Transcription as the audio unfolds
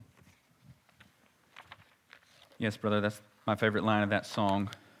Yes, brother, that's my favorite line of that song.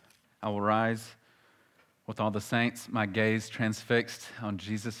 I will rise with all the saints, my gaze transfixed on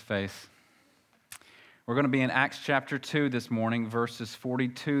Jesus' face. We're going to be in Acts chapter 2 this morning, verses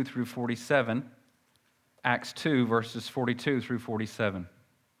 42 through 47. Acts 2, verses 42 through 47.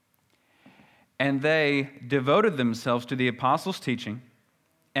 And they devoted themselves to the apostles' teaching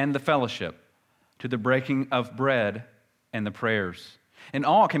and the fellowship, to the breaking of bread and the prayers. And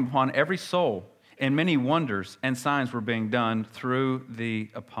awe came upon every soul, and many wonders and signs were being done through the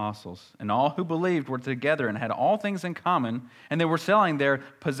apostles. And all who believed were together and had all things in common, and they were selling their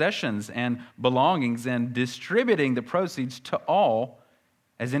possessions and belongings and distributing the proceeds to all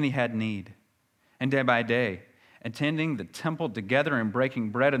as any had need. And day by day, attending the temple together and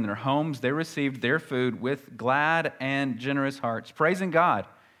breaking bread in their homes, they received their food with glad and generous hearts, praising God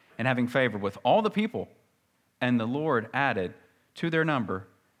and having favor with all the people. And the Lord added to their number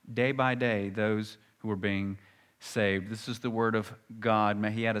day by day those who were being saved. This is the word of God.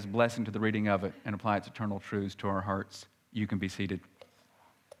 May He add His blessing to the reading of it and apply its eternal truths to our hearts. You can be seated.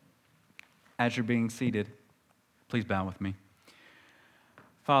 As you're being seated, please bow with me.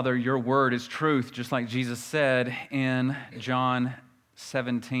 Father, your word is truth, just like Jesus said in John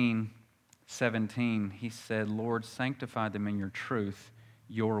 17:17. He said, Lord, sanctify them in your truth.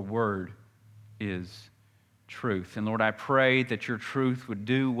 Your word is truth. And Lord, I pray that your truth would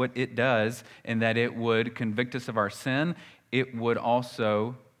do what it does and that it would convict us of our sin. It would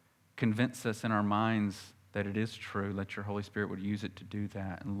also convince us in our minds that it is true. Let your Holy Spirit would use it to do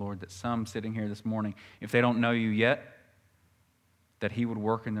that. And Lord, that some sitting here this morning, if they don't know you yet, that He would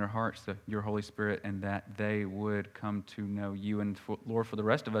work in their hearts, your Holy Spirit, and that they would come to know you. And Lord, for the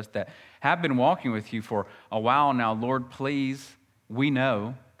rest of us that have been walking with you for a while now, Lord, please, we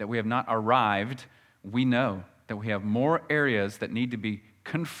know that we have not arrived. We know that we have more areas that need to be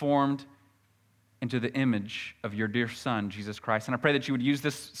conformed into the image of your dear Son, Jesus Christ. And I pray that you would use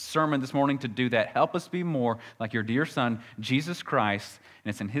this sermon this morning to do that. Help us be more like your dear Son, Jesus Christ.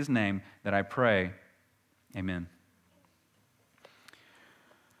 And it's in His name that I pray. Amen.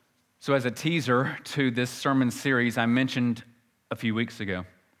 So as a teaser to this sermon series, I mentioned a few weeks ago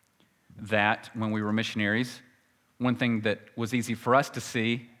that when we were missionaries, one thing that was easy for us to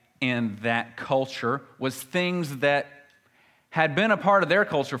see in that culture was things that had been a part of their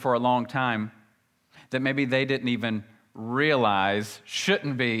culture for a long time that maybe they didn't even realize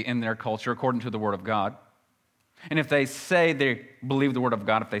shouldn't be in their culture according to the Word of God. And if they say they believe the Word of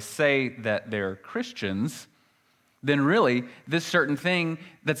God, if they say that they're Christians, then really this certain thing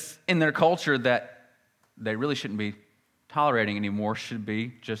that's in their culture that they really shouldn't be tolerating anymore should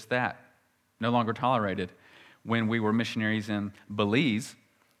be just that, no longer tolerated. When we were missionaries in Belize,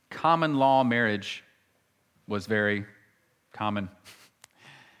 common law marriage was very common.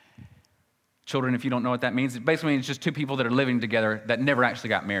 Children, if you don't know what that means, it basically means just two people that are living together that never actually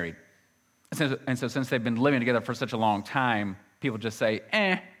got married. And so since they've been living together for such a long time, people just say,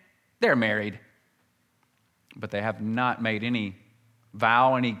 they're married. But they have not made any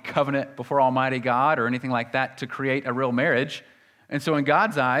vow, any covenant before Almighty God or anything like that to create a real marriage. And so in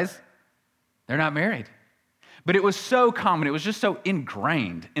God's eyes, they're not married. But it was so common, it was just so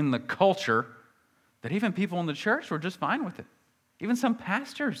ingrained in the culture that even people in the church were just fine with it. Even some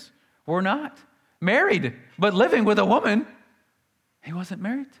pastors were not married, but living with a woman he wasn't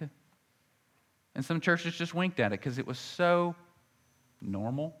married to. And some churches just winked at it because it was so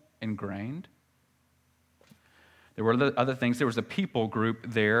normal, ingrained. There were other things. There was a people group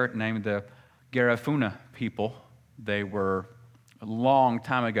there named the Garifuna people. They were a long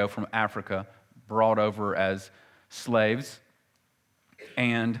time ago from Africa, brought over as slaves,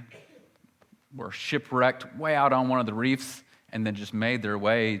 and were shipwrecked way out on one of the reefs, and then just made their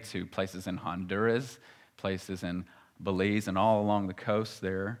way to places in Honduras, places in Belize, and all along the coast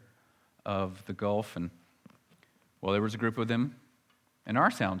there of the Gulf. And, well, there was a group of them in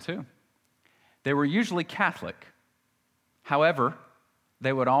our town, too. They were usually Catholic. However,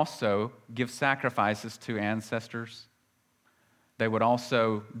 they would also give sacrifices to ancestors. They would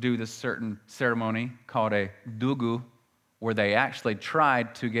also do this certain ceremony called a dugu, where they actually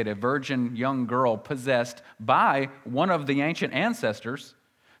tried to get a virgin young girl possessed by one of the ancient ancestors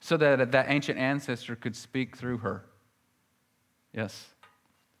so that that ancient ancestor could speak through her. Yes,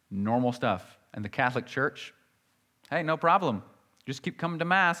 normal stuff. And the Catholic Church, hey, no problem. Just keep coming to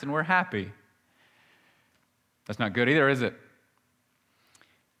Mass and we're happy. That's not good either, is it?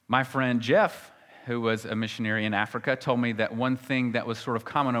 My friend Jeff, who was a missionary in Africa, told me that one thing that was sort of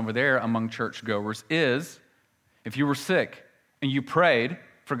common over there among churchgoers is if you were sick and you prayed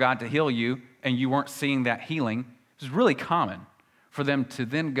for God to heal you and you weren't seeing that healing, it was really common for them to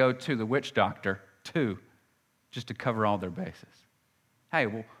then go to the witch doctor too just to cover all their bases. Hey,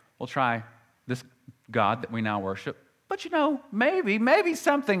 we'll try this God that we now worship, but maybe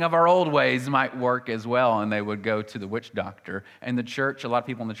something of our old ways might work as well, and they would go to the witch doctor. And the church, a lot of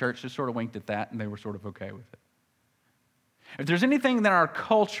people in the church just sort of winked at that, and they were sort of okay with it. If there's anything in our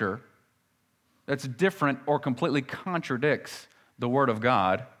culture that's different or completely contradicts the Word of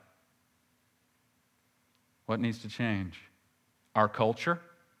God, what needs to change? Our culture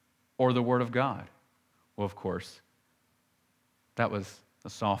or the Word of God? Well, of course, that was a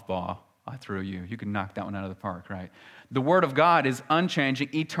softball I threw you. You can knock that one out of the park, right? The Word of God is unchanging,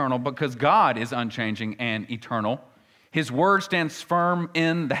 eternal, because God is unchanging and eternal. His Word stands firm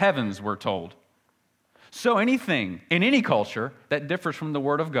in the heavens, we're told. So anything in any culture that differs from the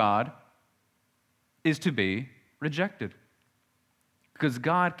Word of God is to be rejected, because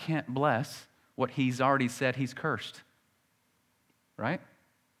God can't bless what He's already said He's cursed, right?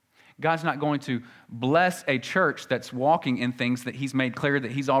 God's not going to bless a church that's walking in things that He's made clear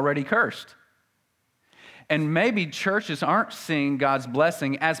that He's already cursed. And maybe churches aren't seeing God's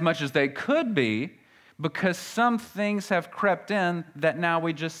blessing as much as they could be because some things have crept in that now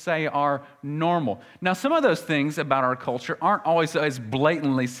we just say are normal. Now, some of those things about our culture aren't always as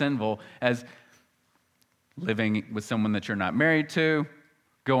blatantly sinful as living with someone that you're not married to,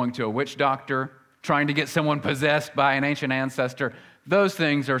 going to a witch doctor, trying to get someone possessed by an ancient ancestor. Those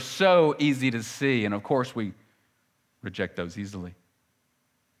things are so easy to see, and of course we reject those easily.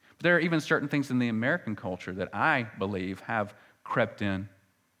 But there are even certain things in the American culture that I believe have crept in,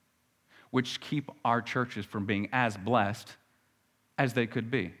 which keep our churches from being as blessed as they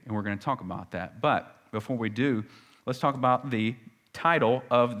could be. And we're going to talk about that. But before we do, let's talk about the title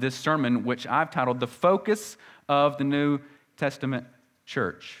of this sermon, which I've titled The Focus of the New Testament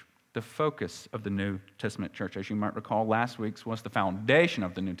Church. The focus of the New Testament church. As you might recall, last week's was the foundation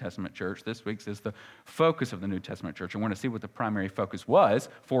of the New Testament church. This week's is the focus of the New Testament church. And we're going to see what the primary focus was.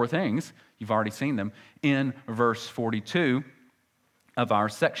 4 things. You've already seen them in verse 42 of our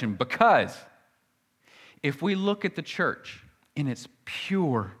section. Because if we look at the church in its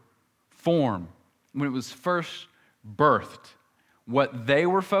pure form, when it was first birthed, what they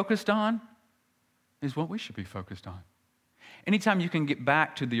were focused on is what we should be focused on. Anytime you can get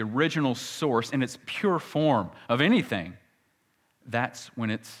back to the original source in its pure form of anything, that's when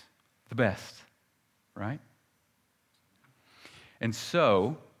it's the best, right? And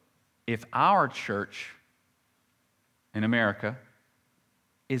so, if our church in America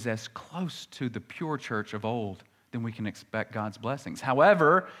is as close to the pure church of old, then we can expect God's blessings.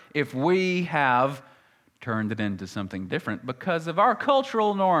 However, if we have turned it into something different because of our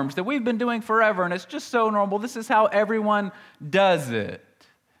cultural norms that we've been doing forever, and it's just so normal, this is how everyone does it,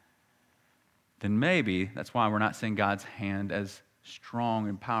 then maybe that's why we're not seeing God's hand as strong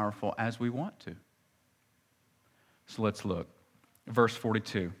and powerful as we want to. So let's look. Verse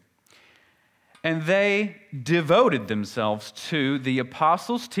 42. And they devoted themselves to the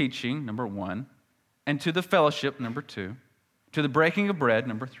apostles' teaching, number 1, and to the fellowship, number 2, to the breaking of bread,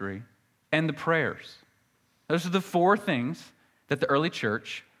 number 3, and the prayers. Those are the 4 things that the early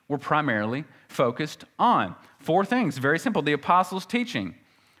church were primarily focused on. 4 things, very simple. The apostles' teaching,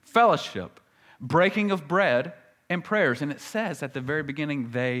 fellowship, breaking of bread, and prayers. And it says at the very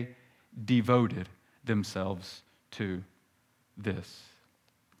beginning, they devoted themselves to this.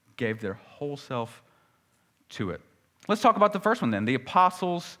 Gave their whole self to it. Let's talk about the first one then, the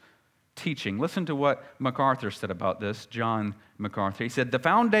apostles' teaching. Listen to what MacArthur said about this, John MacArthur. He said, the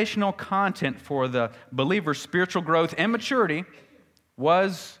foundational content for the believer's spiritual growth and maturity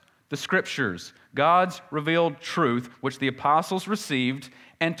was the Scriptures, God's revealed truth, which the apostles received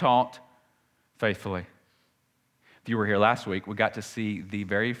and taught faithfully. If you were here last week, we got to see the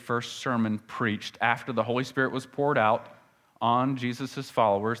very first sermon preached after the Holy Spirit was poured out on Jesus'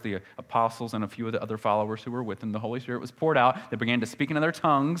 followers, the apostles and a few of the other followers who were with him. The Holy Spirit was poured out. They began to speak in other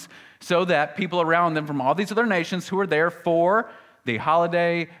tongues so that people around them from all these other nations who were there for the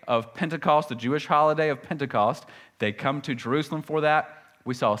holiday of Pentecost, the Jewish holiday of Pentecost, they come to Jerusalem for that.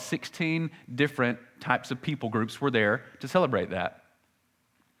 We saw 16 different types of people groups were there to celebrate that.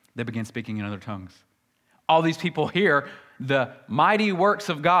 They began speaking in other tongues. All these people hear the mighty works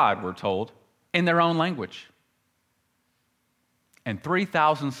of God, we're told, in their own language. And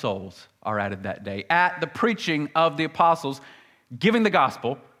 3,000 souls are added that day at the preaching of the apostles, giving the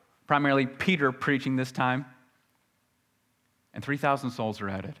gospel, primarily Peter preaching this time. And 3,000 souls are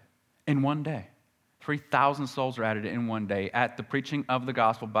added in one day. 3,000 souls are added in one day at the preaching of the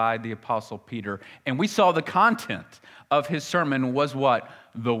gospel by the apostle Peter. And we saw the content of his sermon was what?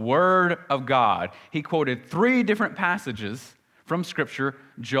 The Word of God. He quoted 3 different passages from Scripture,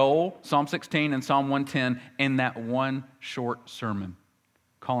 Joel, Psalm 16, and Psalm 110 in that one short sermon,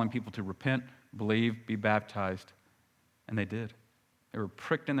 calling people to repent, believe, be baptized. And they did. They were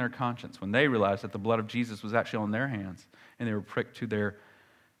pricked in their conscience when they realized that the blood of Jesus was actually on their hands, and they were pricked to their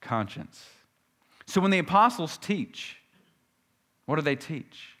conscience. So when the apostles teach, what do they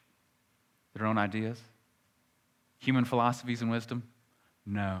teach? Their own ideas? Human philosophies and wisdom?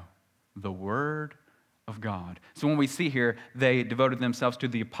 No. The Word of God. So when we see here, they devoted themselves to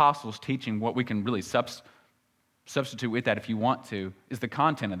the apostles' teaching. What we can really substitute with that, if you want to, is the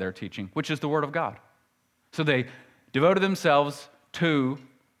content of their teaching, which is the Word of God. So they devoted themselves to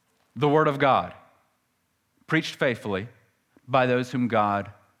the Word of God, preached faithfully by those whom God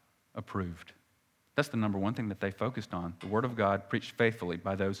approved. That's the number one thing that they focused on, the Word of God preached faithfully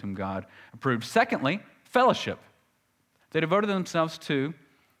by those whom God approved. Secondly, fellowship. They devoted themselves to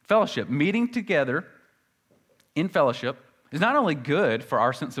fellowship. Meeting together in fellowship is not only good for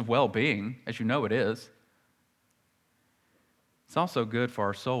our sense of well-being, as you know it is, it's also good for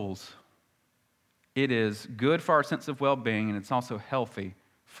our souls. It is good for our sense of well-being, and it's also healthy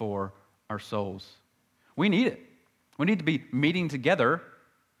for our souls. We need it. We need to be meeting together,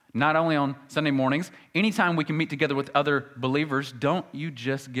 not only on Sunday mornings. Anytime we can meet together with other believers, don't you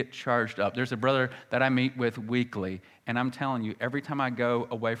just get charged up. There's a brother that I meet with weekly, and I'm telling you, every time I go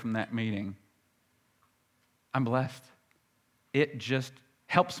away from that meeting, I'm blessed. It just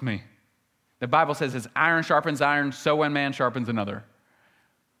helps me. The Bible says, as iron sharpens iron, so one man sharpens another.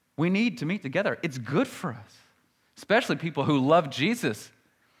 We need to meet together. It's good for us, especially people who love Jesus.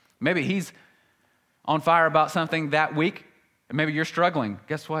 Maybe he's on fire about something that week, and maybe you're struggling.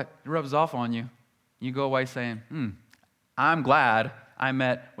 Guess what? It rubs off on you. You go away saying, I'm glad I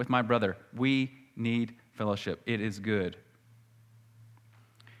met with my brother. We need fellowship. It is good.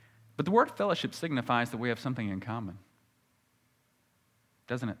 But the word fellowship signifies that we have something in common,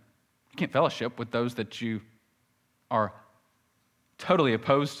 doesn't it? You can't fellowship with those that you are totally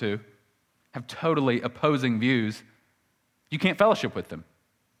opposed to, have totally opposing views. You can't fellowship with them.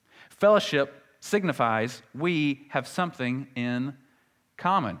 Fellowship signifies we have something in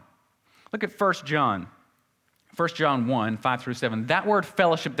common. Look at 1 John 1, 5 through 7. That word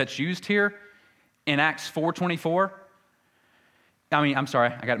fellowship that's used here in Acts 4:24, I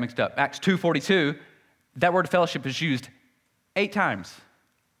got it mixed up. Acts 2:42, that word fellowship is used 8 times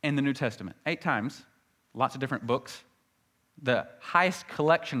in the New Testament. 8 times, lots of different books. The highest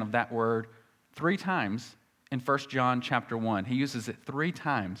collection of that word 3 times in 1 John chapter 1. He uses it 3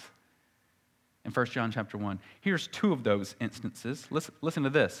 times in 1 John chapter 1. Here's 2 of those instances. Listen to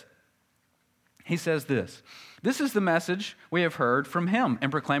this. He says this, "This is the message we have heard from him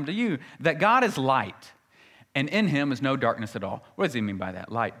and proclaimed to you, that God is light, and in him is no darkness at all." What does he mean by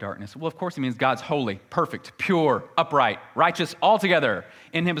that, light, darkness? Well, of course he means God's holy, perfect, pure, upright, righteous altogether.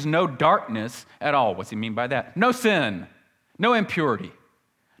 In him is no darkness at all. What's he mean by that? No sin, no impurity,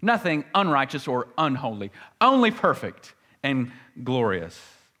 nothing unrighteous or unholy, only perfect and glorious.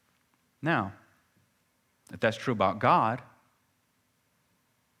 Now, if that's true about God,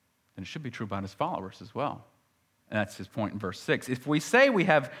 then it should be true about his followers as well. And that's his point in verse 6. If we say we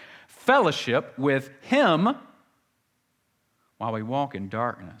have fellowship with him while we walk in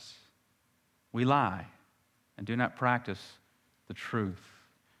darkness, we lie and do not practice the truth.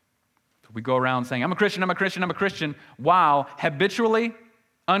 If we go around saying, I'm a Christian, I'm a Christian, I'm a Christian, while habitually,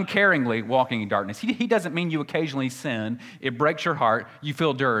 uncaringly walking in darkness. He doesn't mean you occasionally sin. It breaks your heart, you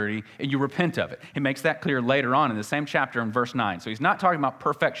feel dirty, and you repent of it. He makes that clear later on in the same chapter in verse 9. So he's not talking about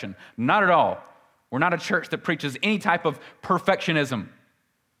perfection. Not at all. We're not a church that preaches any type of perfectionism.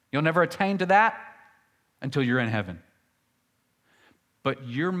 You'll never attain to that until you're in heaven. But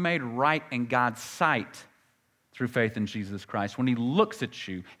you're made right in God's sight through faith in Jesus Christ. When he looks at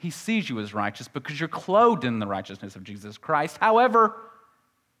you, he sees you as righteous because you're clothed in the righteousness of Jesus Christ. However,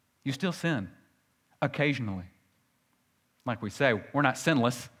 you still sin occasionally. Like we say, we're not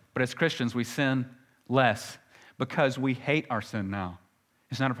sinless, but as Christians, we sin less because we hate our sin now.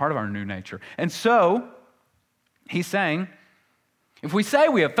 It's not a part of our new nature. And so, he's saying, if we say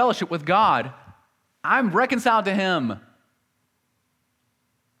we have fellowship with God, I'm reconciled to him,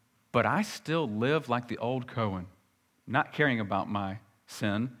 but I still live like the old Cohen, not caring about my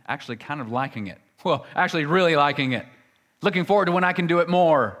sin, actually kind of liking it. Well, actually really liking it. Looking forward to when I can do it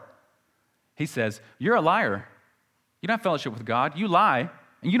more. He says, you're a liar. You don't have fellowship with God. You lie,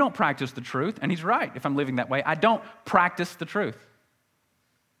 and you don't practice the truth. And he's right. If I'm living that way, I don't practice the truth.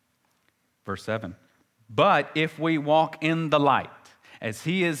 Verse 7, but if we walk in the light, as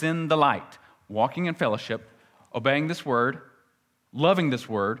he is in the light, walking in fellowship, obeying this word, loving this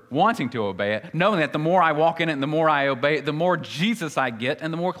word, wanting to obey it, knowing that the more I walk in it and the more I obey it, the more Jesus I get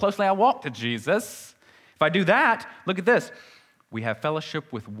and the more closely I walk to Jesus. If I do that, look at this. We have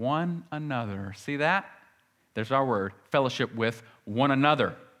fellowship with one another. See that? There's our word, fellowship with one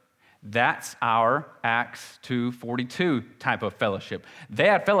another. That's our Acts 2:42 type of fellowship. They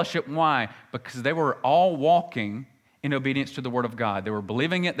had fellowship. Why? Because they were all walking in obedience to the Word of God. They were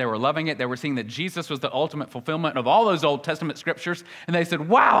believing it. They were loving it. They were seeing that Jesus was the ultimate fulfillment of all those Old Testament scriptures. And they said,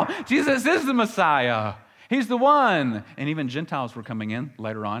 wow, Jesus is the Messiah. He's the one. And even Gentiles were coming in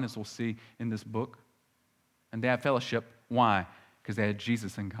later on, as we'll see in this book. And they had fellowship. Why? Because they had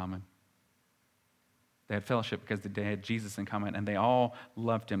Jesus in common. They had fellowship because they had Jesus in common, and they all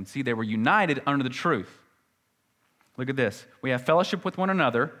loved him. See, they were united under the truth. Look at this. We have fellowship with one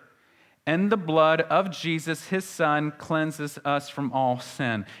another, and the blood of Jesus, his Son, cleanses us from all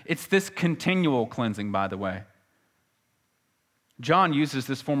sin. It's this continual cleansing, by the way. John uses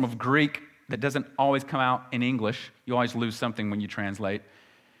this form of Greek that doesn't always come out in English. You always lose something when you translate.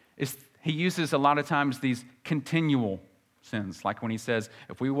 He uses a lot of times these continual sins, like when he says,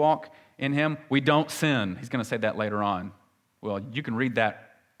 if we walk in him, we don't sin. He's going to say that later on. Well, you can read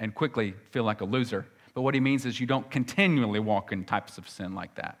that and quickly feel like a loser. But what he means is you don't continually walk in types of sin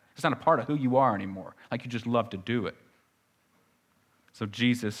like that. It's not a part of who you are anymore, like you just love to do it. So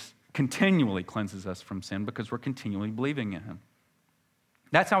Jesus continually cleanses us from sin because we're continually believing in him.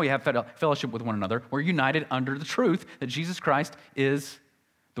 That's how we have fellowship with one another. We're united under the truth that Jesus Christ is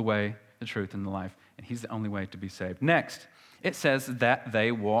the way, the truth, and the life, and he's the only way to be saved. Next, it says that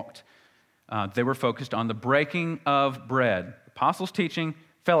they were focused on the breaking of bread. Apostles' teaching,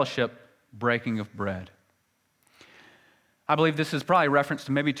 fellowship, breaking of bread. I believe this is probably a reference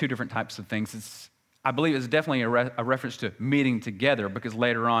to maybe two different types of things. I believe it's definitely a reference to meeting together, because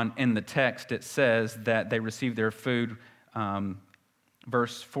later on in the text it says that they received their food,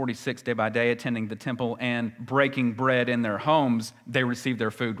 verse 46, day by day, attending the temple and breaking bread in their homes, they received their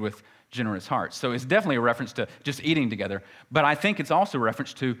food with generous hearts. So it's definitely a reference to just eating together, but I think it's also a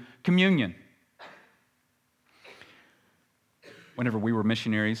reference to communion. Whenever we were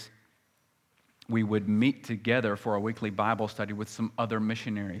missionaries, we would meet together for a weekly Bible study with some other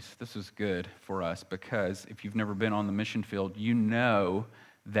missionaries. This is good for us because if you've never been on the mission field, you know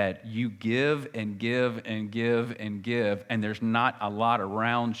that you give and give and give and give, and there's not a lot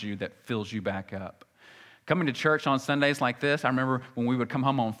around you that fills you back up. Coming to church on Sundays like this, I remember when we would come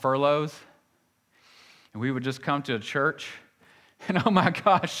home on furloughs, and we would just come to a church, and oh my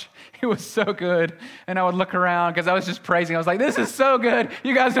gosh, it was so good. And I would look around because I was just praising. I was like, this is so good.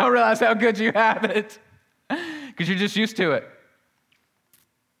 You guys don't realize how good you have it because you're just used to it.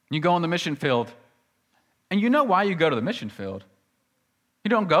 You go on the mission field, and you know why you go to the mission field. You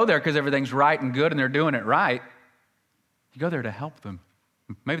don't go there because everything's right and good and they're doing it right. You go there to help them.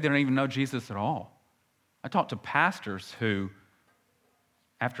 Maybe they don't even know Jesus at all. I talked to pastors who,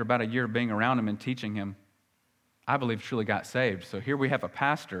 after about a year of being around him and teaching him, I believe truly got saved. So here we have a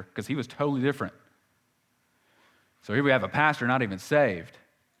pastor, because he was totally different. So here we have a pastor not even saved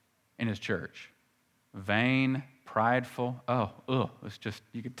in his church. Vain, prideful. It's just,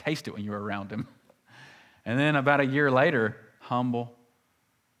 you could taste it when you were around him. And then about a year later, humble,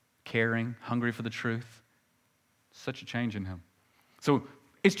 caring, hungry for the truth. Such a change in him. So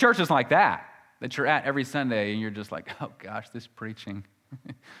it's churches like that you're at every Sunday and you're just like, oh gosh, this preaching.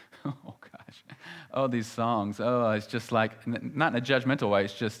 Oh gosh. Oh, these songs. Oh, it's just like, not in a judgmental way,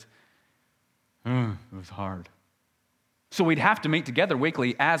 it's just, it was hard. So we'd have to meet together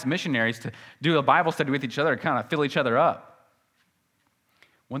weekly as missionaries to do a Bible study with each other, kind of fill each other up.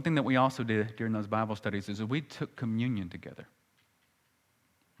 One thing that we also did during those Bible studies is that we took communion together.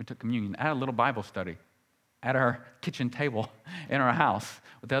 We took communion at a little Bible study at our kitchen table in our house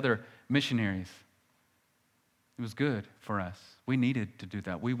with other missionaries. It was good for us. We needed to do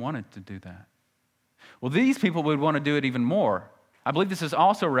that. We wanted to do that. Well, these people would want to do it even more. I believe this is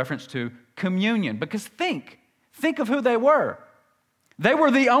also a reference to communion, because think of who they were. They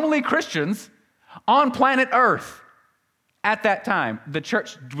were the only Christians on planet Earth at that time. The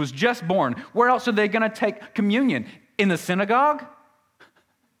church was just born. Where else are they going to take communion? In the synagogue?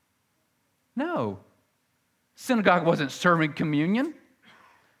 No. Synagogue wasn't serving communion.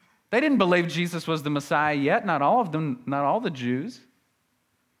 They didn't believe Jesus was the Messiah yet, not all of them, not all the Jews.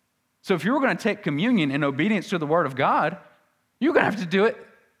 So if you were going to take communion in obedience to the Word of God, you're going to have to do it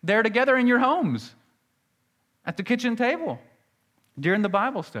there together in your homes, at the kitchen table, during the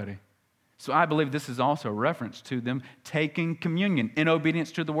Bible study. So I believe this is also a reference to them taking communion in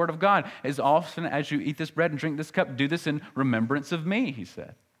obedience to the Word of God. As often as you eat this bread and drink this cup, do this in remembrance of me, he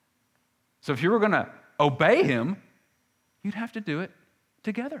said. So if you were going to obey him, you'd have to do it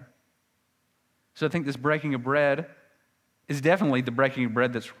together. So I think this breaking of bread is definitely the breaking of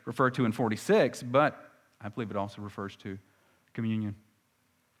bread that's referred to in 46, but I believe it also refers to communion.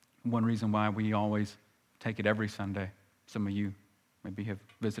 One reason why we always take it every Sunday. Some of you maybe have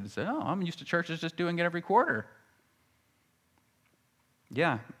visited and said, oh, I'm used to churches just doing it every quarter.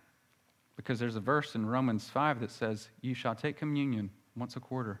 Yeah, because there's a verse in Romans 5 that says, you shall take communion once a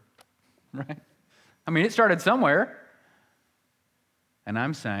quarter, right? I mean, it started somewhere. And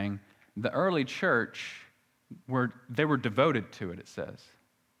I'm saying the early church, they were devoted to it, it says.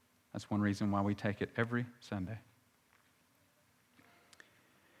 That's one reason why we take it every Sunday.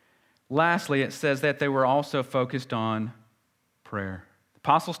 Lastly, it says that they were also focused on prayer. The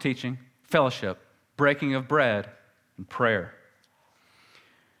apostles' teaching, fellowship, breaking of bread, and prayer.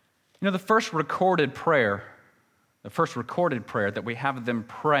 You know, the first recorded prayer that we have them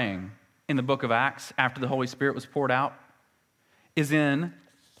praying in the book of Acts after the Holy Spirit was poured out is in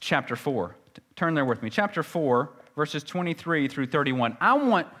chapter 4. Turn there with me. Chapter 4, verses 23 through 31. I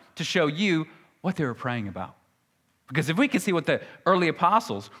want to show you what they were praying about. Because if we can see what the early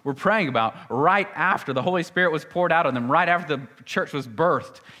apostles were praying about right after the Holy Spirit was poured out on them, right after the church was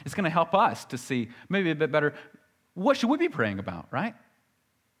birthed, it's going to help us to see maybe a bit better what should we be praying about, right?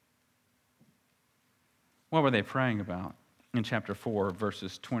 What were they praying about in chapter 4,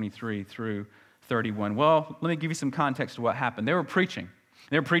 verses 23 through 31? Well, let me give you some context to what happened. They were preaching.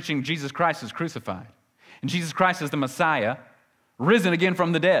 They were preaching Jesus Christ is crucified. And Jesus Christ is the Messiah, risen again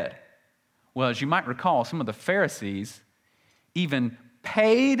from the dead. Well, as you might recall, some of the Pharisees even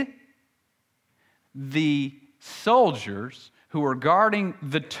paid the soldiers who were guarding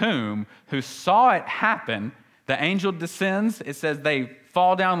the tomb, who saw it happen. The angel descends. It says they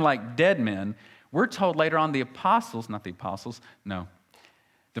fall down like dead men. We're told later on the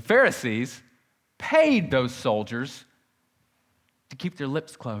Pharisees paid those soldiers to keep their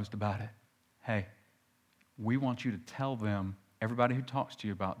lips closed about it. Hey, we want you to tell them, everybody who talks to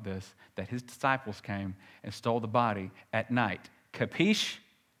you about this, that his disciples came and stole the body at night. Capiche?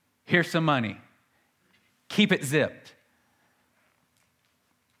 Here's some money. Keep it zipped.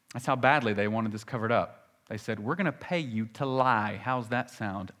 That's how badly they wanted this covered up. They said, we're going to pay you to lie. How's that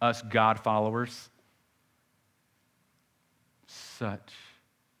sound? Us God followers. Such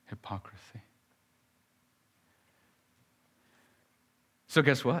hypocrisy. So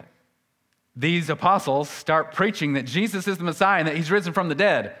guess what? These apostles start preaching that Jesus is the Messiah and that he's risen from the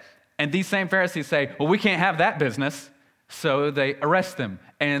dead. And these same Pharisees say, well, we can't have that business. So they arrest them.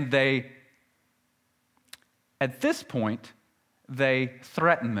 And at this point, they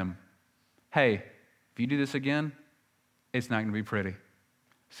threaten them. Hey, if you do this again, it's not going to be pretty.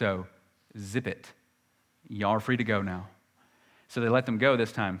 So zip it. Y'all are free to go now. So they let them go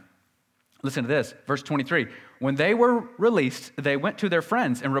this time. Listen to this, verse 23. When they were released, they went to their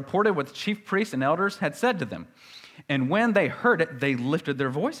friends and reported what the chief priests and elders had said to them. And when they heard it, they lifted their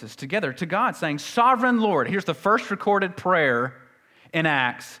voices together to God, saying, Sovereign Lord. Here's the first recorded prayer in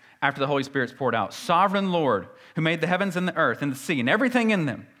Acts after the Holy Spirit's poured out. Sovereign Lord, who made the heavens and the earth and the sea and everything in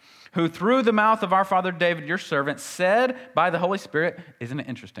them, who through the mouth of our father David, your servant, said by the Holy Spirit, isn't it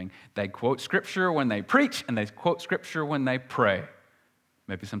interesting? They quote Scripture when they preach and they quote Scripture when they pray.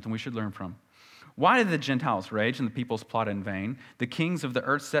 Maybe something we should learn from. Why did the Gentiles rage and the peoples plot in vain? The kings of the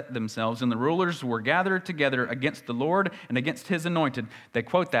earth set themselves, and the rulers were gathered together against the Lord and against his anointed. They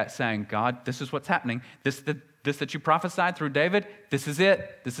quote that saying, God, this is what's happening. This that you prophesied through David, this is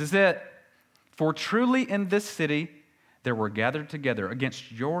it. This is it. For truly in this city there were gathered together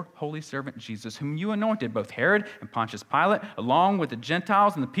against your holy servant Jesus, whom you anointed, both Herod and Pontius Pilate, along with the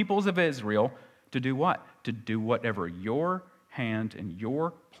Gentiles and the peoples of Israel, to do what? To do whatever your hand and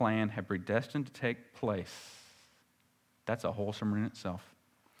your plan have predestined to take place. That's a whole sermon in itself.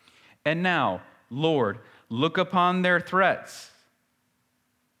 And now, Lord, look upon their threats.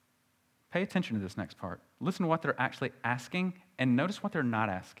 Pay attention to this next part. Listen to what they're actually asking, and notice what they're not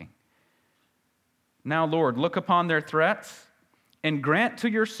asking. Now, Lord, look upon their threats, and grant to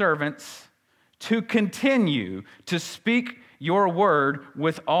your servants to continue to speak your word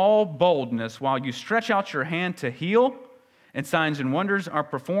with all boldness while you stretch out your hand to heal, and signs and wonders are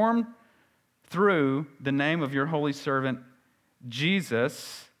performed through the name of your holy servant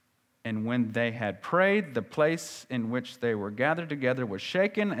Jesus. And when they had prayed, the place in which they were gathered together was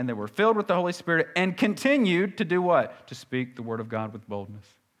shaken, and they were filled with the Holy Spirit and continued to do what? To speak the word of God with boldness.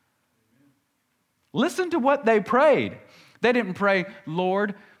 Listen to what they prayed. They didn't pray,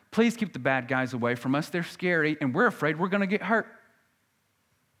 Lord, please keep the bad guys away from us. They're scary, and we're afraid we're going to get hurt.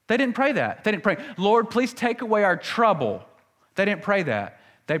 They didn't pray that. They didn't pray, Lord, please take away our trouble. They didn't pray that.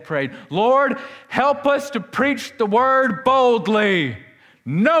 They prayed, Lord, help us to preach the word boldly,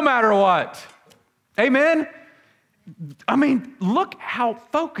 no matter what. Amen? I mean, look how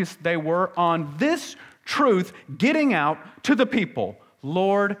focused they were on this truth getting out to the people.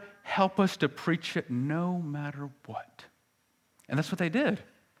 Lord, help us to preach it no matter what. And that's what they did.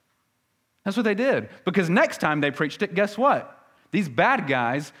 That's what they did. Because next time they preached it, guess what? These bad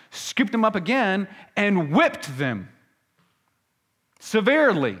guys scooped them up again and whipped them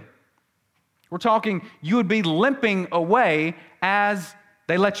severely. We're talking you would be limping away as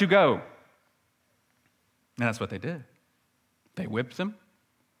they let you go. And that's what they did. They whipped them,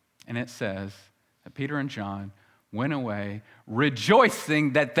 and it says that Peter and John went away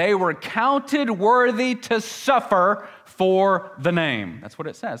rejoicing that they were counted worthy to suffer for the name. That's what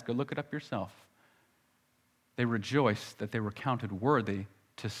it says. Go look it up yourself. They rejoiced that they were counted worthy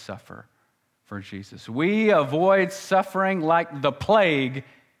to suffer for Jesus. We avoid suffering like the plague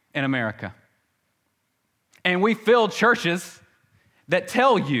in America. And we fill churches that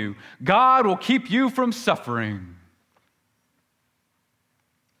tell you God will keep you from suffering.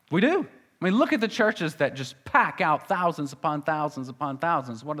 We do. I mean, look at the churches that just pack out thousands upon thousands upon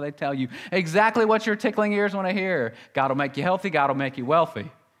thousands. What do they tell you? Exactly what your tickling ears want to hear. God will make you healthy. God will make you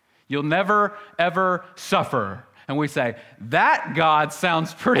wealthy. You'll never, ever suffer. And we say, that God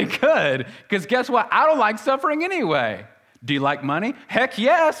sounds pretty good, because guess what? I don't like suffering anyway. Do you like money? Heck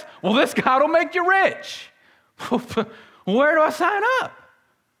yes. Well, this God will make you rich. Where do I sign up?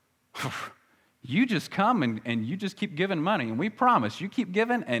 You just come and you just keep giving money, and we promise you keep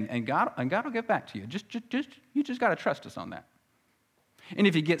giving, and God will give back to you. You just got to trust us on that. And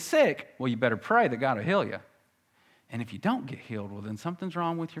if you get sick, well, you better pray that God will heal you. And if you don't get healed, well, then something's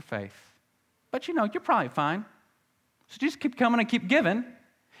wrong with your faith. But you're probably fine. So just keep coming and keep giving.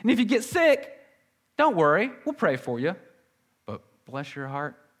 And if you get sick, don't worry, we'll pray for you. But bless your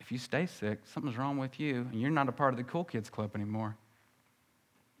heart, if you stay sick, something's wrong with you, and you're not a part of the cool kids club anymore.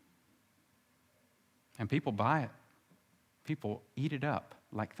 And people buy it. People eat it up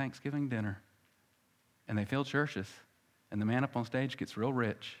like Thanksgiving dinner. And they fill churches. And the man up on stage gets real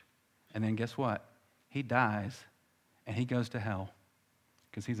rich. And then guess what? He dies and he goes to hell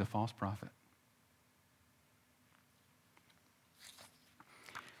because he's a false prophet.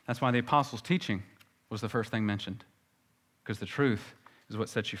 That's why the apostles' teaching was the first thing mentioned. Because the truth is what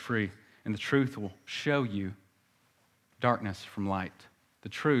sets you free. And the truth will show you darkness from light. The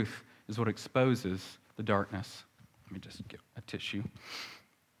truth is what exposes the darkness. Let me just get a tissue.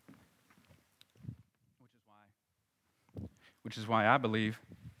 Which is why I believe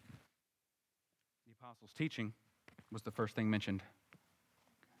the apostles' teaching was the first thing mentioned.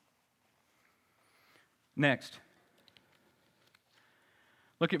 Next,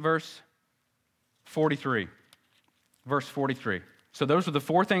 look at verse 43. Verse 43. So those were the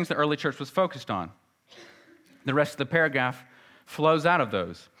four things the early church was focused on. The rest of the paragraph flows out of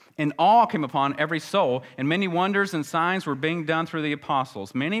those. And awe came upon every soul, and many wonders and signs were being done through the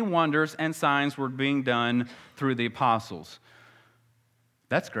apostles. Many wonders and signs were being done through the apostles.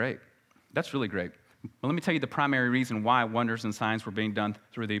 That's great. That's really great. But let me tell you the primary reason why wonders and signs were being done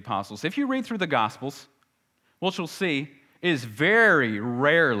through the apostles. If you read through the Gospels, what you'll see is very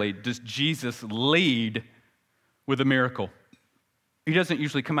rarely does Jesus lead with a miracle. He doesn't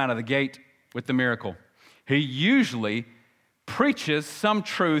usually come out of the gate with the miracle. He usually preaches some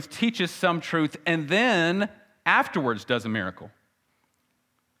truth, teaches some truth, and then afterwards does a miracle.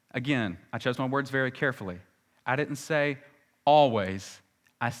 Again, I chose my words very carefully. I didn't say always.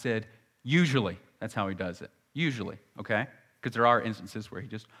 I said usually. That's how he does it. Usually, okay? Because there are instances where he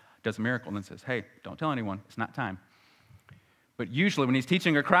just does a miracle and then says, hey, don't tell anyone. It's not time. But usually when he's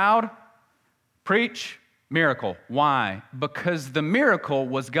teaching a crowd, preach, miracle. Why? Because the miracle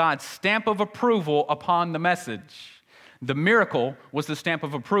was God's stamp of approval upon the message. The miracle was the stamp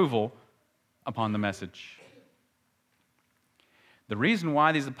of approval upon the message. The reason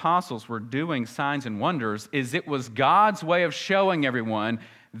why these apostles were doing signs and wonders is it was God's way of showing everyone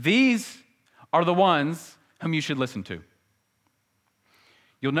these are the ones whom you should listen to.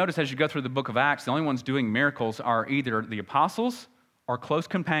 You'll notice as you go through the book of Acts, the only ones doing miracles are either the apostles or close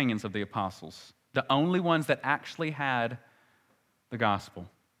companions of the apostles. The only ones that actually had the gospel,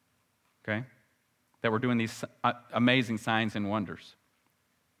 okay? That were doing these amazing signs and wonders.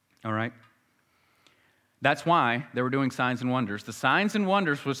 All right? That's why they were doing signs and wonders. The signs and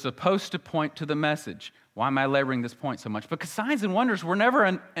wonders were supposed to point to the message. Why am I laboring this point so much? Because signs and wonders were never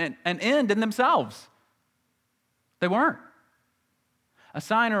an end in themselves. They weren't. A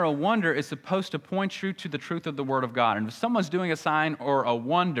sign or a wonder is supposed to point you to the truth of the Word of God. And if someone's doing a sign or a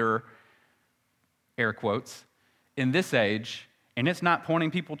wonder, air quotes, in this age, and it's not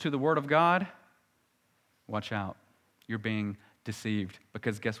pointing people to the Word of God, watch out. You're being deceived,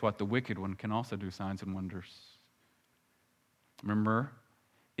 because guess what? The wicked one can also do signs and wonders. Remember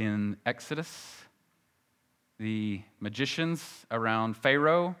in Exodus, the magicians around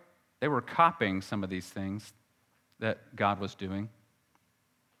Pharaoh, they were copying some of these things that God was doing.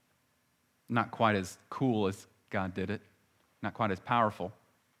 Not quite as cool as God did it, not quite as powerful,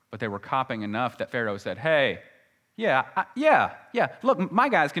 but they were copying enough that Pharaoh said, hey, yeah, look, my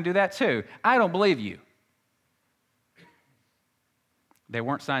guys can do that too. I don't believe you. They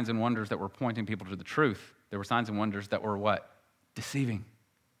weren't signs and wonders that were pointing people to the truth. They were signs and wonders that were what? Deceiving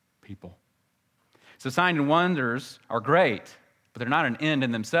people. So signs and wonders are great, but they're not an end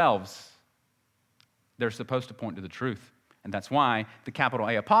in themselves. They're supposed to point to the truth. And that's why the capital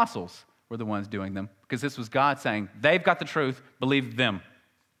A apostles were the ones doing them, because this was God saying, they've got the truth, believe them.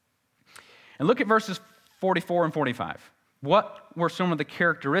 And look at verses 44 and 45. What were some of the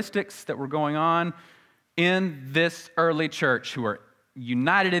characteristics that were going on in this early church who were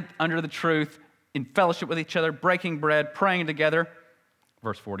united under the truth, in fellowship with each other, breaking bread, praying together?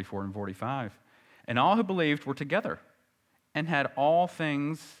 Verse 44 and 45. And all who believed were together and had all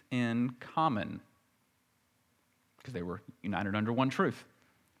things in common, because they were united under one truth.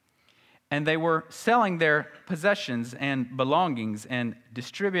 And they were selling their possessions and belongings and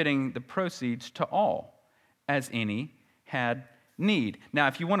distributing the proceeds to all, as any had need. Now,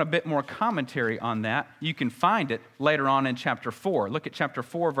 if you want a bit more commentary on that, you can find it later on in chapter 4. Look at chapter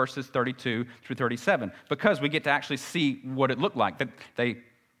 4, verses 32 through 37, because we get to actually see what it looked like. That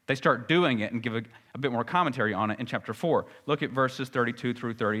they start doing it and give a bit more commentary on it in chapter 4. Look at verses 32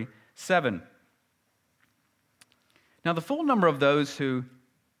 through 37. Now, the full number of those who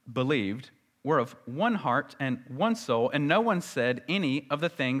believed were of one heart and one soul, and no one said any of the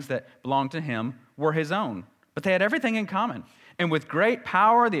things that belonged to him were his own, but they had everything in common. And with great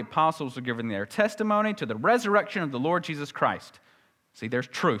power, the apostles were giving their testimony to the resurrection of the Lord Jesus Christ. See, there's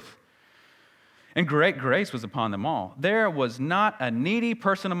truth. And great grace was upon them all. There was not a needy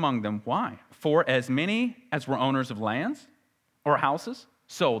person among them. Why? For as many as were owners of lands or houses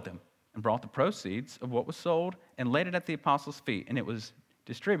sold them and brought the proceeds of what was sold and laid it at the apostles' feet, and it was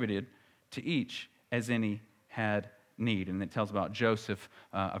distributed to each as any had need. And it tells about Joseph,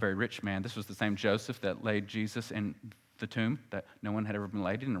 a very rich man. This was the same Joseph that laid Jesus in the tomb that no one had ever been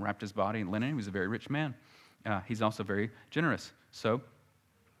laid in, and wrapped his body in linen. He was a very rich man. He's also very generous. So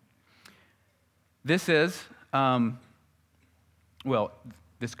this is,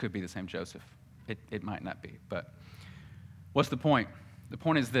 this could be the same Joseph. It might not be, but what's the point? The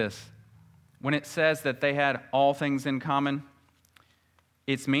point is this. When it says that they had all things in common,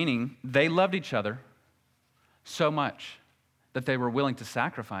 it's meaning they loved each other so much that they were willing to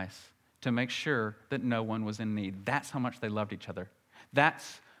sacrifice to make sure that no one was in need. That's how much they loved each other.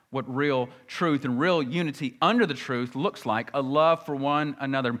 That's what real truth and real unity under the truth looks like, a love for one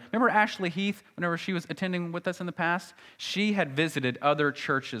another. Remember Ashley Heath, whenever she was attending with us in the past? She had visited other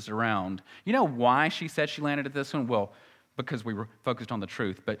churches around. You know why she said she landed at this one? Well, because we were focused on the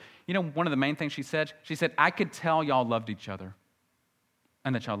truth. But you know one of the main things she said, I could tell y'all loved each other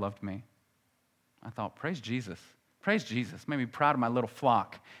and that y'all loved me. I thought, praise Jesus. Praise Jesus. It made me proud of my little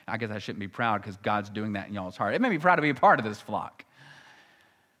flock. I guess I shouldn't be proud because God's doing that in y'all's heart. It made me proud to be a part of this flock.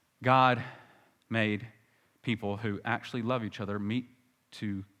 God made people who actually love each other meet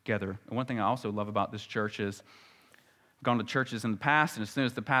together. And one thing I also love about this church is I've gone to churches in the past, and as soon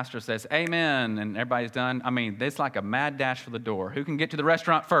as the pastor says, amen, and everybody's done, it's like a mad dash for the door. Who can get to the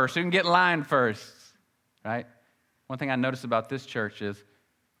restaurant first? Who can get in line first? Right? One thing I noticed about this church is,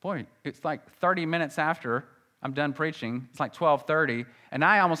 boy, it's like 30 minutes after I'm done preaching. It's like 12:30, and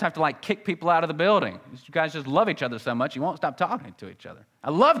I almost have to kick people out of the building. You guys just love each other so much, you won't stop talking to each other. I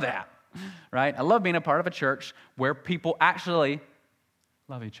love that, right? I love being a part of a church where people actually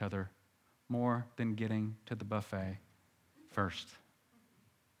love each other more than getting to the buffet first.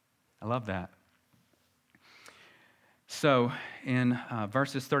 I love that. So in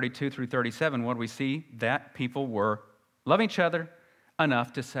verses 32 through 37, what do we see? That people were loving each other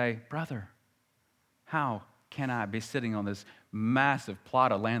enough to say, brother, how can I be sitting on this massive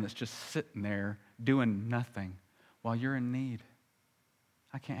plot of land that's just sitting there doing nothing while you're in need?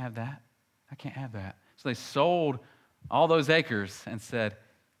 I can't have that. I can't have that. So they sold all those acres and said,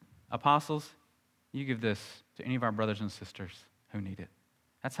 apostles, you give this to any of our brothers and sisters who need it.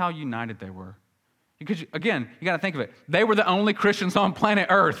 That's how united they were. Because, again, you got to think of it. They were the only Christians on planet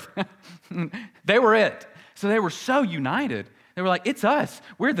Earth. They were it. So they were so united. They were like, it's us.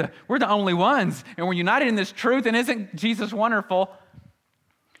 We're the only ones. And we're united in this truth. And isn't Jesus wonderful?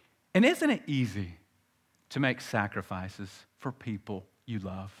 And isn't it easy to make sacrifices for people you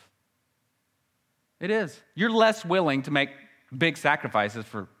love. It is. You're less willing to make big sacrifices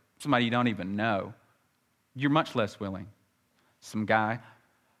for somebody you don't even know. You're much less willing. Some guy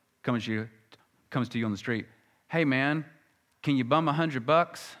comes to you on the street. Hey, man, can you bum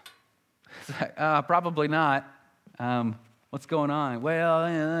 $100? It's like, probably not. What's going on?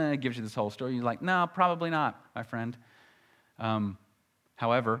 Well, it gives you this whole story. You're like, no, probably not, my friend.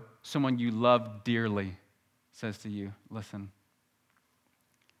 However, someone you love dearly says to you, listen,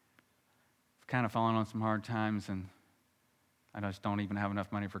 I've kind of fallen on some hard times, and I just don't even have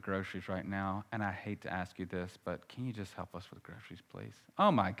enough money for groceries right now, and I hate to ask you this, but can you just help us with groceries, please?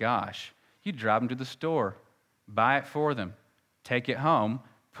 Oh my gosh. You drive them to the store, buy it for them, take it home,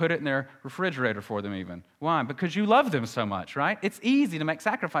 put it in their refrigerator for them even. Why? Because you love them so much, right? It's easy to make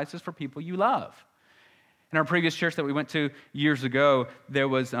sacrifices for people you love. In our previous church that we went to years ago, there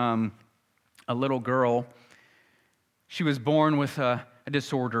was a little girl. She was born with a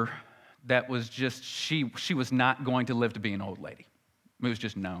disorder that was just, she was not going to live to be an old lady. It was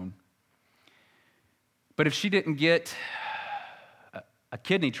just known. But if she didn't get a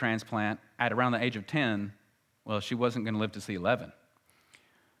kidney transplant at around the age of 10, well, she wasn't going to live to see 11.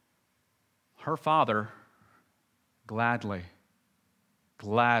 Her father gladly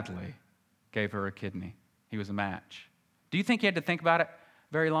gave her a kidney. He was a match. Do you think he had to think about it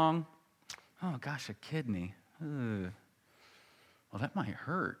very long? Oh, gosh, a kidney. Ugh. Well, that might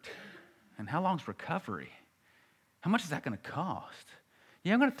hurt. And how long's recovery? How much is that going to cost?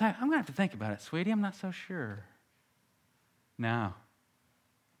 Yeah, I'm going to have to think about it, sweetie. I'm not so sure. No.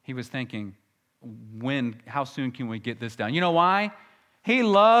 He was thinking, how soon can we get this done? You know why? He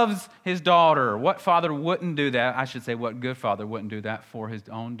loves his daughter. What father wouldn't do that? I should say, what good father wouldn't do that for his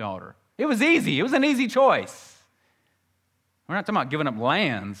own daughter? It was easy. It was an easy choice. We're not talking about giving up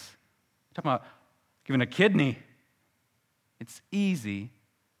lands. We're talking about giving a kidney. It's easy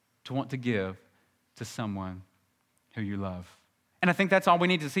to want to give to someone who you love. And I think that's all we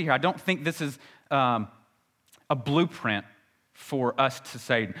need to see here. I don't think this is a blueprint for us to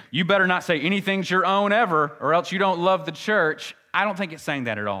say, you better not say anything's your own ever, or else you don't love the church. I don't think it's saying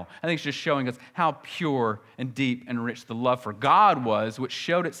that at all. I think it's just showing us how pure and deep and rich the love for God was, which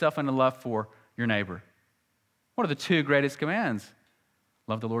showed itself in the love for your neighbor. What are the two greatest commands?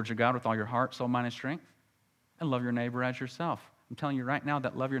 Love the Lord your God with all your heart, soul, mind, and strength, and love your neighbor as yourself. I'm telling you right now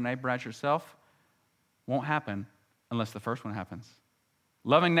that love your neighbor as yourself won't happen unless the first one happens.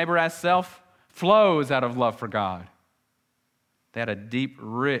 Loving neighbor as self flows out of love for God. They had a deep,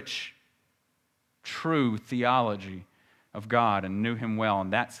 rich, true theology of God and knew him well,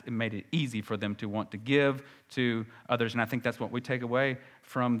 and it made it easy for them to want to give to others. And I think that's what we take away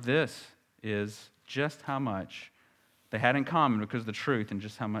from this, is just how much they had in common because of the truth, and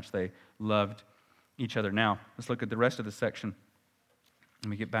just how much they loved each other. Now, let's look at the rest of the section. Let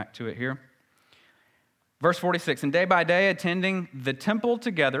me get back to it here. Verse 46, and day by day attending the temple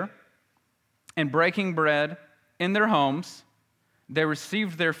together and breaking bread in their homes, they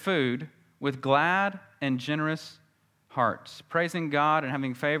received their food with glad and generous hearts, praising God and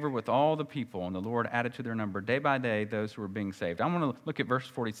having favor with all the people. And the Lord added to their number day by day those who were being saved. I want to look at verse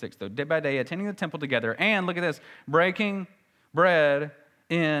 46, though. Day by day attending the temple together and, look at this, breaking bread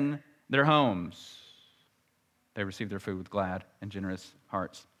in their homes. They received their food with glad and generous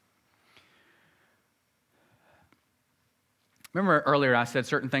hearts. Remember earlier I said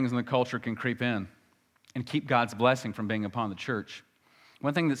certain things in the culture can creep in and keep God's blessing from being upon the church.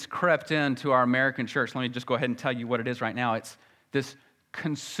 One thing that's crept into our American church, let me just go ahead and tell you what it is right now. It's this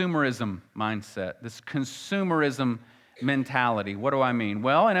consumerism mindset, this consumerism mentality. What do I mean?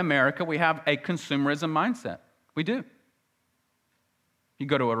 Well, in America, we have a consumerism mindset. We do. You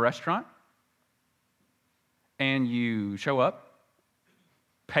go to a restaurant, and you show up,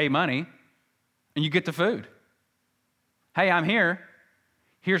 pay money, and you get the food. Hey, I'm here.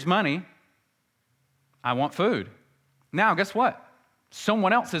 Here's money. I want food. Now, guess what?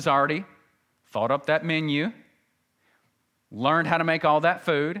 Someone else has already thought up that menu, learned how to make all that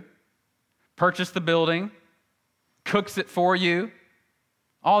food, purchased the building, cooks it for you,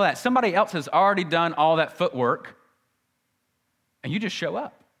 all that. Somebody else has already done all that footwork, and you just show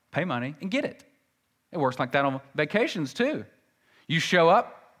up, pay money, and get it. It works like that on vacations too. You show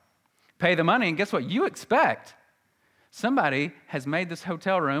up, pay the money, and guess what? You expect somebody has made this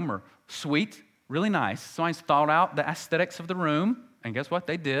hotel room or suite really nice. Somebody's thought out the aesthetics of the room, and guess what?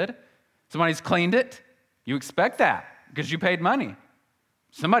 They did. Somebody's cleaned it. You expect that because you paid money.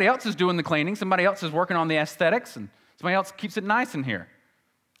 Somebody else is doing the cleaning. Somebody else is working on the aesthetics, and somebody else keeps it nice in here.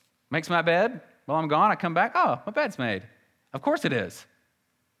 Makes my bed. While I'm gone, I come back. Oh, my bed's made. Of course it is.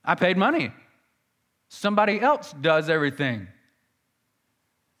 I paid money. Somebody else does everything.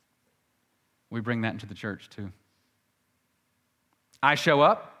 We bring that into the church too. I show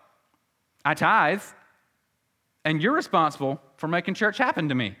up, I tithe, and you're responsible for making church happen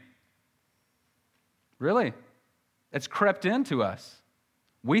to me. Really? It's crept into us.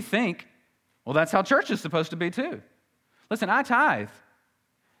 We think, well, that's how church is supposed to be too. Listen, I tithe.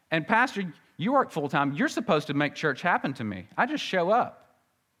 And Pastor, you work full-time. You're supposed to make church happen to me. I just show up,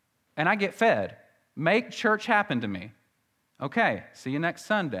 and I get fed. Make church happen to me. Okay, see you next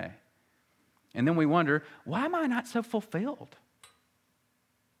Sunday. And then we wonder, why am I not so fulfilled?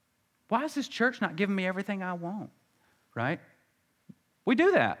 Why is this church not giving me everything I want? Right? We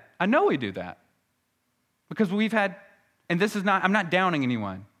do that. I know we do that. Because we've had, and this is not, I'm not downing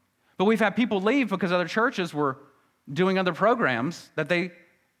anyone, but we've had people leave because other churches were doing other programs that they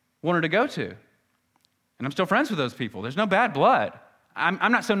wanted to go to. And I'm still friends with those people. There's no bad blood.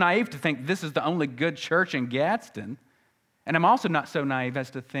 I'm not so naive to think this is the only good church in Gadsden. And I'm also not so naive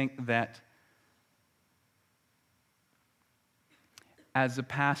as to think that as a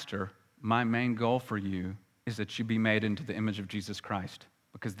pastor, my main goal for you is that you be made into the image of Jesus Christ,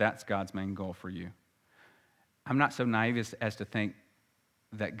 because that's God's main goal for you. I'm not so naive as to think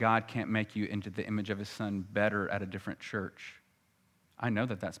that God can't make you into the image of his son better at a different church. I know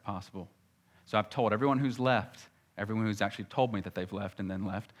that that's possible. So I've told everyone who's left, everyone who's actually told me that they've left and then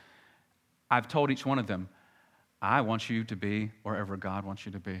left, I've told each one of them, I want you to be wherever God wants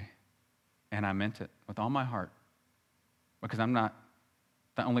you to be. And I meant it with all my heart, because I'm not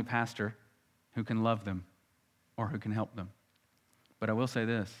the only pastor who can love them or who can help them. But I will say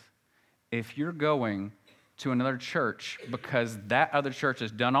this, if you're going to another church because that other church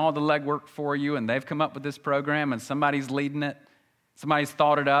has done all the legwork for you and they've come up with this program and somebody's leading it, somebody's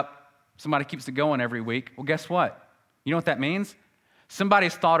thought it up, somebody keeps it going every week, well, guess what? You know what that means?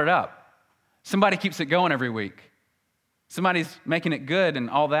 Somebody's thought it up. Somebody keeps it going every week. Somebody's making it good and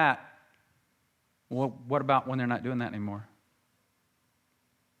all that. Well, what about when they're not doing that anymore?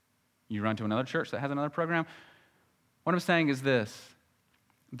 You run to another church that has another program? What I'm saying is this.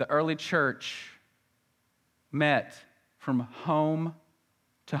 The early church met from home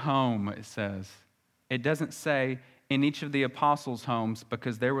to home, it says. It doesn't say in each of the apostles' homes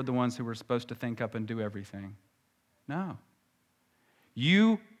because they were the ones who were supposed to think up and do everything. No.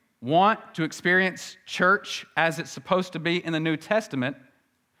 You want to experience church as it's supposed to be in the New Testament,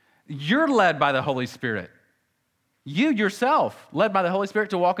 you're led by the Holy Spirit. You yourself, led by the Holy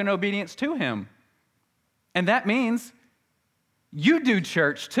Spirit to walk in obedience to him. And that means you do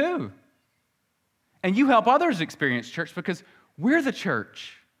church too. And you help others experience church because we're the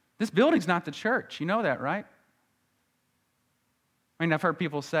church. This building's not the church. You know that, right? I mean, I've heard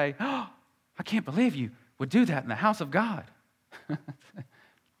people say, oh, I can't believe you would do that in the house of God.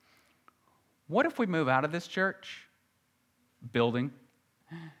 What if we move out of this church building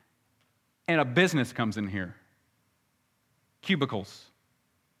and a business comes in here? Cubicles.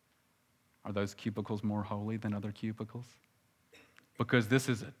 Are those cubicles more holy than other cubicles? Because this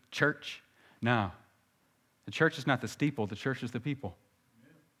is a church? No. The church is not the steeple, the church is the people.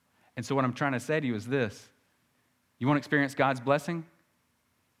 And so what I'm trying to say to you is this. You want to experience God's blessing?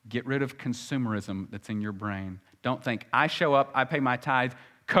 Get rid of consumerism that's in your brain. Don't think, I show up, I pay my tithe.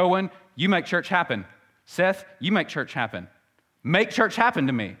 Cohen, you make church happen. Seth, you make church happen. Make church happen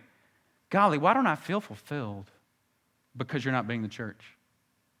to me. Golly, why don't I feel fulfilled? Because you're not being the church.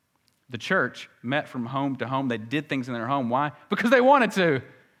 The church met from home to home. They did things in their home. Why? Because they wanted to.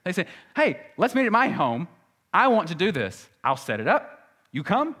 They said, hey, let's meet at my home. I want to do this. I'll set it up. You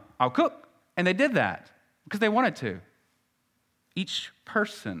come, I'll cook. And they did that because they wanted to. Each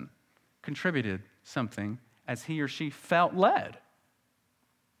person contributed something as he or she felt led.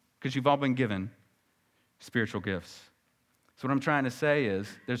 Because you've all been given spiritual gifts. So what I'm trying to say is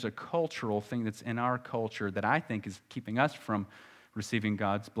there's a cultural thing that's in our culture that I think is keeping us from receiving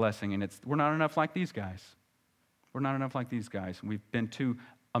God's blessing. And we're not enough like these guys. We're not enough like these guys. We've been too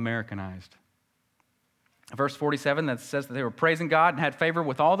Americanized. Verse 47, that says that they were praising God and had favor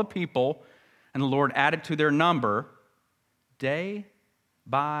with all the people, and the Lord added to their number day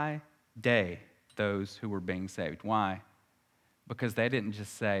by day those who were being saved. Why? Because they didn't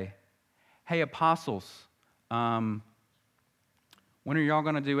just say, hey, apostles, when are y'all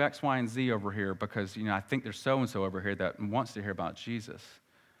going to do X, Y, and Z over here? Because, I think there's so-and-so over here that wants to hear about Jesus.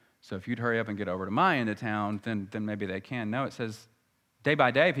 So if you'd hurry up and get over to my end of town, then maybe they can. No, it says day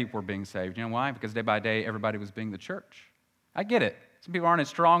by day people were being saved. You know why? Because day by day everybody was being the church. I get it. Some people aren't as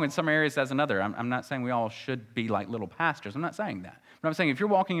strong in some areas as another. I'm not saying we all should be like little pastors. I'm not saying that. But I'm saying if you're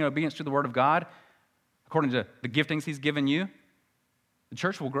walking in obedience to the Word of God, according to the giftings He's given you, the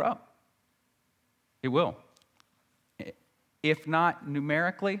church will grow. It will. If not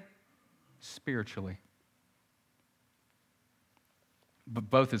numerically, spiritually. But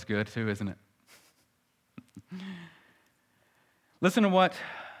both is good too, isn't it? Listen to what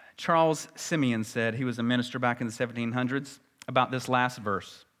Charles Simeon said. He was a minister back in the 1700s about this last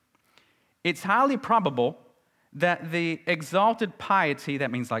verse. It's highly probable that the exalted piety,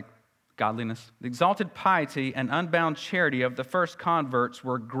 that means like godliness, the exalted piety and unbound charity of the first converts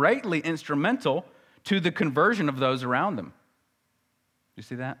were greatly instrumental to the conversion of those around them. You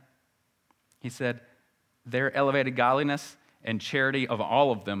see that? He said, their elevated godliness and charity of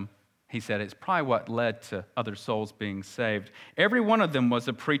all of them, he said, it's probably what led to other souls being saved. Every one of them was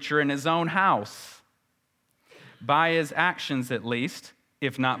a preacher in his own house, by his actions at least,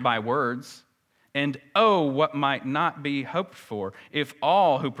 if not by words. And oh, what might not be hoped for if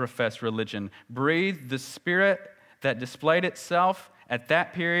all who profess religion breathed the spirit that displayed itself at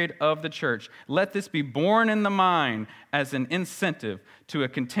that period of the church. Let this be borne in the mind as an incentive to a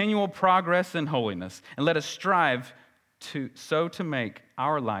continual progress in holiness, and let us strive to make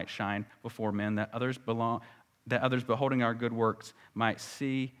our light shine before men, that others beholding our good works might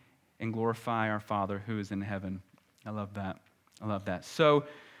see and glorify our Father who is in heaven. I love that. I love that. So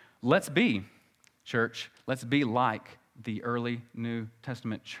let's be, church, let's be like the early New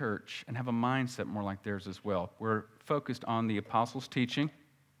Testament church and have a mindset more like theirs as well. We're focused on the apostles' teaching,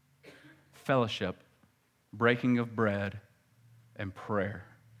 fellowship, breaking of bread, and prayer.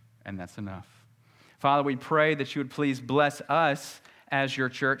 And that's enough. Father, we pray that you would please bless us as your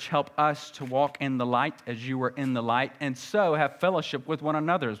church. Help us to walk in the light as you were in the light, and so have fellowship with one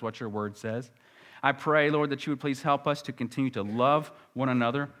another, is what your word says. I pray, Lord, that you would please help us to continue to love one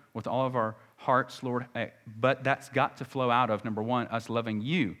another with all of our hearts, Lord. But that's got to flow out of, number one, us loving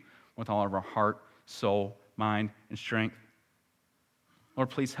you with all of our heart, soul, mind, and strength. Lord,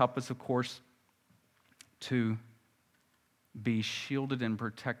 please help us, of course, to be shielded and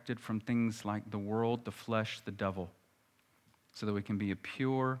protected from things like the world, the flesh, the devil, so that we can be a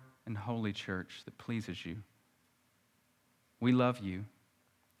pure and holy church that pleases you. We love you.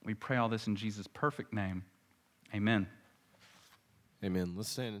 We pray all this in Jesus' perfect name. Amen. Amen. Let's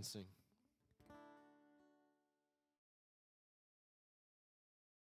stand and sing.